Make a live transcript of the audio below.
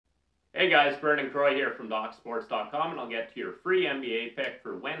Hey guys, Vernon Croy here from DocSports.com, and I'll get to your free NBA pick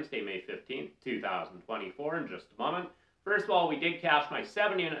for Wednesday, May 15th, 2024 in just a moment. First of all, we did cash my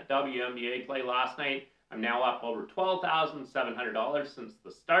 7-unit WNBA play last night. I'm now up over $12,700 since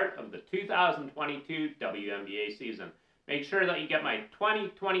the start of the 2022 WNBA season. Make sure that you get my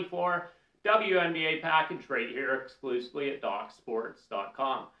 2024 WNBA package right here exclusively at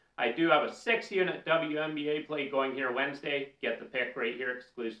DocSports.com. I do have a 6-unit WNBA play going here Wednesday. Get the pick right here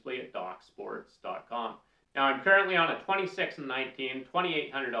exclusively at DocSports.com. Now, I'm currently on a 26-19,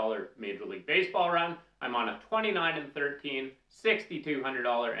 $2,800 Major League Baseball run. I'm on a 29-13, $6,200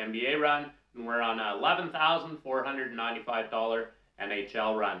 NBA run. And we're on a $11,495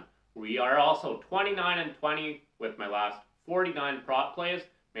 NHL run. We are also 29-20 with my last 49 prop plays.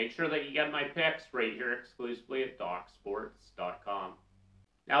 Make sure that you get my picks right here exclusively at DocSports.com.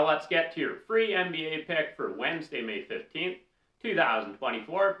 Now let's get to your free NBA pick for Wednesday, May 15th,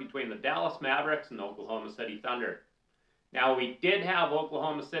 2024 between the Dallas Mavericks and Oklahoma City Thunder. Now we did have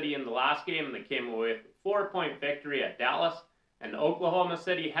Oklahoma City in the last game and they came away with a 4-point victory at Dallas, and Oklahoma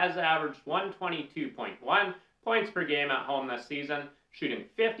City has averaged 122.1 points per game at home this season, shooting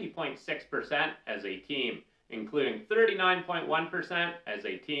 50.6% as a team, including 39.1% as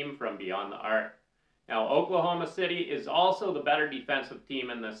a team from beyond the arc. Now, Oklahoma City is also the better defensive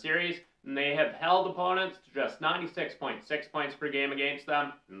team in this series, and they have held opponents to just 96.6 points per game against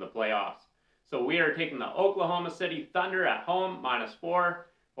them in the playoffs. So we are taking the Oklahoma City Thunder at home, -4,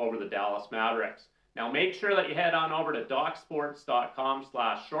 over the Dallas Mavericks. Now, make sure that you head on over to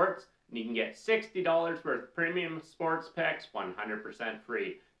DocSports.com/shorts, and you can get $60 worth of premium sports picks 100%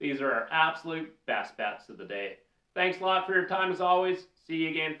 free. These are our absolute best bets of the day. Thanks a lot for your time as always. See you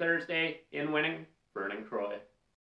again Thursday in winning. Vernon Croy.